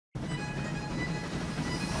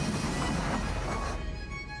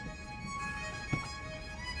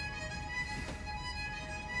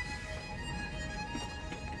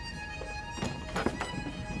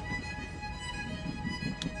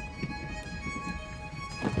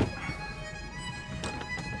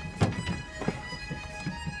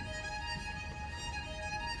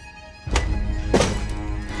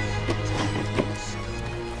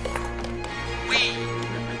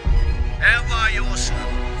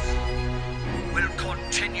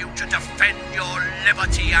defend your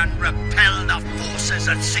liberty and repel the forces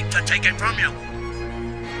that seek to take it from you.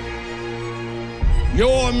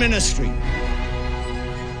 Your ministry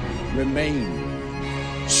remain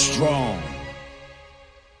strong.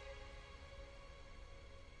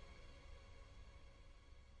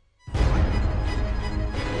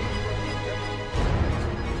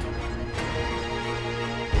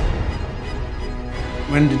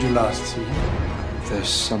 When did you last see him? The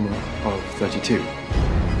summer of 32.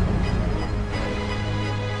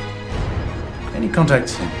 Any contact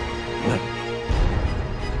since? No.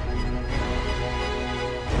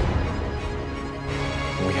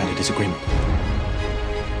 We had a disagreement.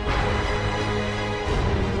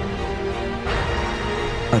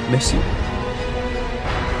 I'd miss you.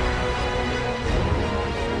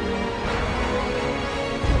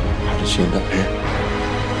 How did she end up here?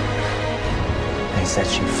 They said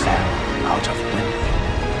she fell out of wind.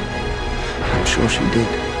 I'm sure she did.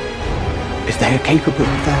 If they are capable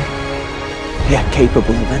of that, they are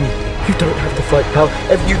capable of anything. You don't have to fight, pal.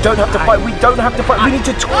 If you don't have to fight, we don't have to fight. We need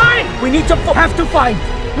to talk. We need to have to fight.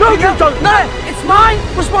 No, you don't. No, it's my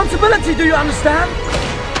responsibility. Do you understand?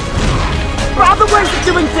 There are other ways of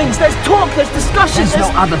doing things. There's talk. There's discussion. There's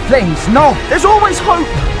no other things. No. There's always hope.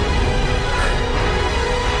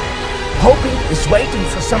 Hoping is waiting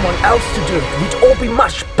for someone else to do it. We'd all be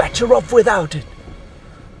much better off without it.